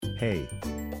Hey!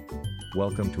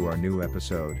 Welcome to our new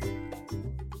episode.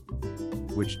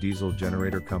 Which diesel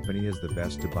generator company is the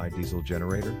best to buy diesel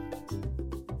generator?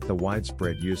 The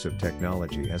widespread use of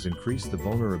technology has increased the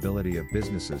vulnerability of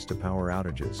businesses to power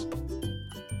outages.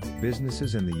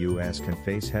 Businesses in the US can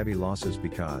face heavy losses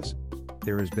because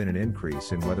there has been an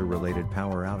increase in weather-related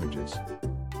power outages.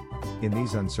 In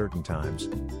these uncertain times,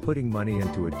 putting money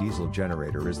into a diesel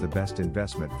generator is the best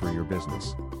investment for your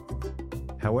business.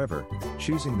 However,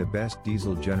 choosing the best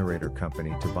diesel generator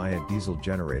company to buy a diesel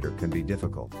generator can be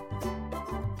difficult.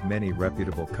 Many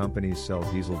reputable companies sell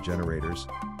diesel generators,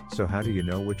 so how do you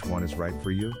know which one is right for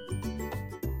you?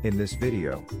 In this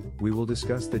video, we will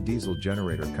discuss the diesel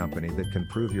generator company that can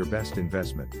prove your best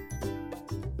investment.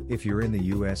 If you're in the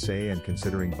USA and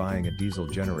considering buying a diesel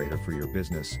generator for your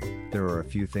business, there are a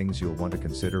few things you'll want to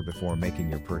consider before making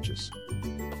your purchase.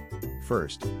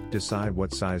 First, decide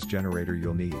what size generator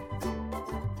you'll need.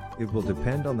 It will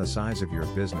depend on the size of your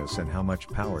business and how much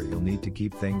power you'll need to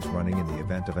keep things running in the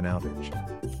event of an outage.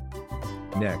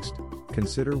 Next,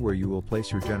 consider where you will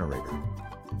place your generator.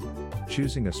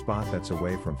 Choosing a spot that's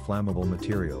away from flammable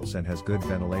materials and has good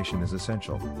ventilation is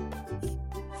essential.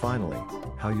 Finally,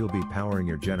 how you'll be powering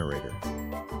your generator.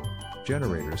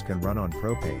 Generators can run on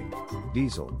propane,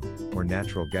 diesel, or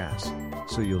natural gas,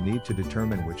 so you'll need to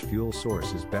determine which fuel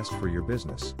source is best for your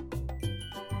business.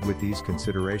 With these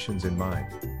considerations in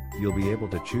mind, you'll be able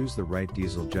to choose the right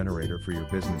diesel generator for your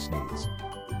business needs.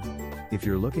 If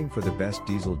you're looking for the best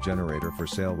diesel generator for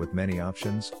sale with many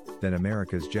options, then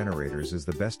America's Generators is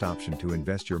the best option to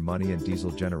invest your money in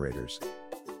diesel generators.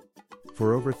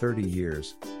 For over 30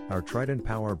 years, our Trident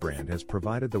Power brand has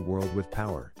provided the world with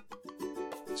power.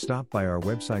 Stop by our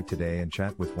website today and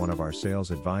chat with one of our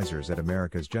sales advisors at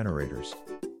America's Generators.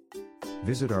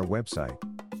 Visit our website,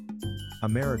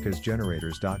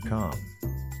 americasgenerators.com.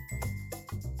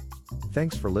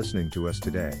 Thanks for listening to us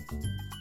today.